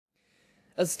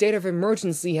A state of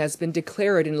emergency has been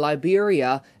declared in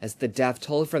Liberia as the death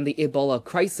toll from the Ebola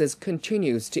crisis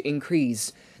continues to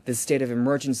increase. The state of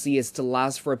emergency is to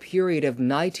last for a period of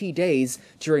 90 days,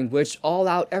 during which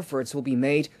all-out efforts will be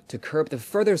made to curb the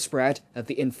further spread of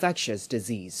the infectious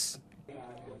disease.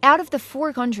 Out of the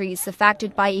 4 countries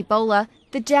affected by Ebola,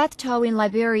 the death toll in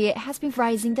Liberia has been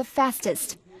rising the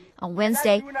fastest. On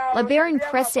Wednesday, Liberian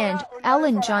President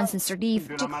Ellen Johnson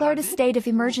Sirleaf declared a state of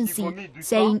emergency,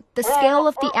 saying the scale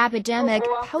of the epidemic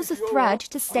poses a threat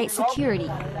to state security.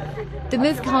 The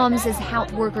move comes as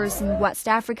health workers in West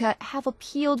Africa have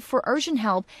appealed for urgent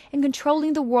help in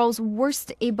controlling the world's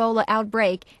worst Ebola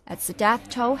outbreak, as the death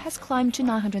toll has climbed to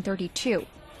 932.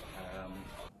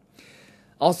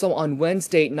 Also on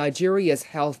Wednesday, Nigeria's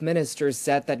health minister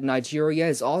said that Nigeria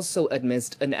is also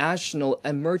amidst a national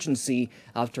emergency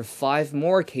after 5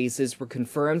 more cases were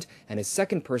confirmed and a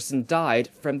second person died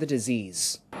from the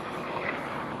disease.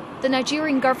 The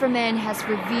Nigerian government has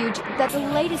revealed that the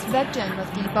latest victim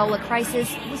of the Ebola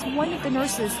crisis was one of the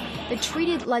nurses that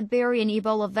treated Liberian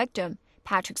Ebola victim,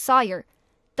 Patrick Sawyer.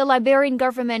 The Liberian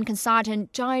government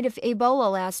consultant died of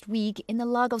Ebola last week in the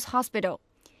Lagos hospital,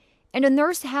 and the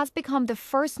nurse has become the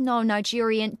first known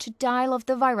Nigerian to die of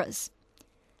the virus.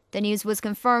 The news was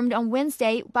confirmed on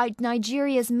Wednesday by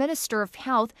Nigeria's Minister of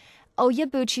Health,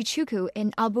 Oyebuchi Chukwu,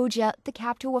 in Abuja, the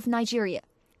capital of Nigeria.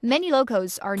 Many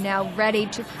locals are now ready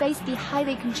to face the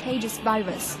highly contagious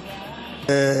virus.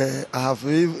 I have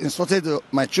instructed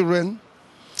my children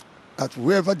that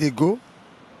wherever they go,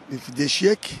 if they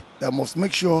shake, they must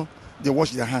make sure they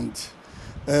wash their hands.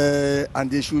 And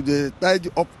they should tidy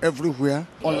up everywhere,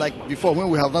 unlike before when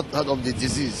we have not heard of the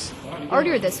disease.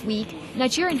 Earlier this week,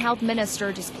 Nigerian health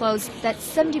minister disclosed that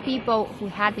 70 people who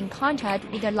had been in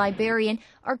contact with a Liberian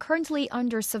are currently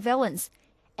under surveillance.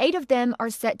 8 of them are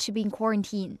said to be in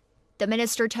quarantine. The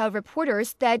minister told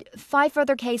reporters that 5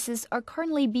 other cases are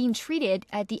currently being treated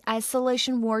at the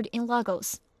isolation ward in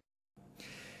Lagos.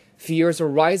 Fears are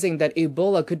rising that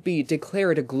Ebola could be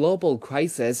declared a global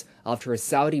crisis after a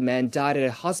Saudi man died at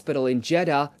a hospital in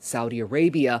Jeddah, Saudi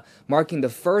Arabia, marking the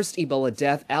first Ebola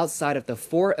death outside of the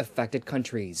 4 affected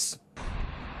countries.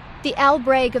 The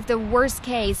outbreak of the worst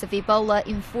case of Ebola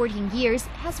in 14 years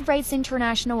has raised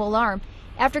international alarm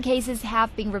after cases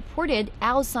have been reported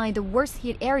outside the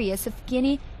worst-hit areas of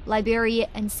Guinea, Liberia,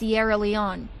 and Sierra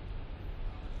Leone.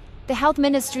 The health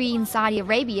ministry in Saudi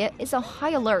Arabia is on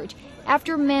high alert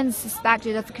after men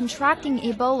suspected of contracting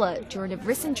Ebola during a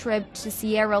recent trip to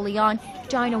Sierra Leone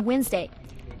died on Wednesday.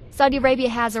 Saudi Arabia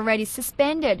has already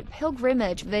suspended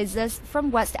pilgrimage visas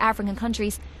from West African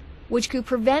countries, which could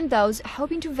prevent those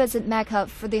hoping to visit Mecca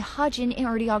for the Hajj in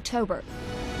early October.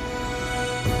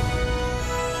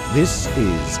 This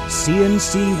is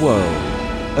CNC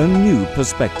World, a new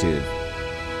perspective.